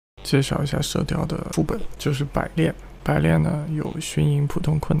介绍一下射雕的副本，就是百炼。百炼呢有巡营、普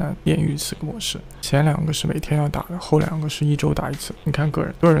通、困难、炼狱4个模式，前2个是每天要打的，后2个是1周打1次。你看个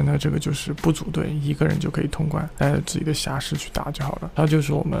人呢，这个就是不组队，一个人就可以通关，带着自己的侠士去打就好了。它就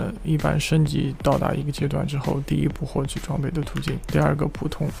是我们一般升级到达一个阶段之后，第一步获取装备的途径。第2个普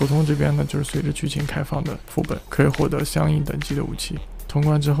通这边呢，就是随着剧情开放的副本，可以获得相应等级的武器。通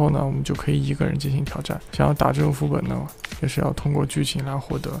关之后呢，我们就可以一个人进行挑战。想要打这个副本呢，也是要通过剧情来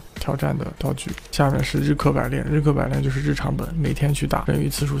获得挑战的道具。下面是日课百炼，日课百炼就是日常本，每天去打，任务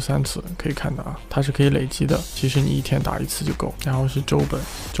次数3次，可以看到啊，它是可以累积的。其实你一天打1次就够。然后是周本，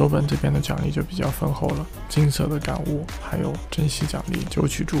周本这边的奖励就比较丰厚了，金色的感悟，还有珍稀奖励9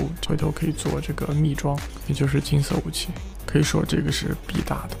曲珠，回头可以做这个秘装，也就是金色武器。可以说这个是必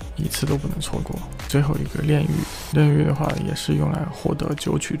打的，一次都不能错过。最后一个炼狱，炼狱的话也是用来获得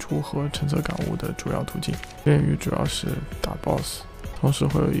9曲珠和橙色感悟的主要途径。炼狱主要是打 BOSS， 同时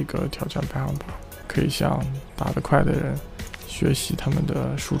会有一个挑战排行榜，可以向打得快的人学习他们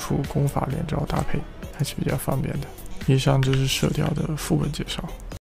的输出功法连招搭配，还是比较方便的。以上就是射雕的副本介绍。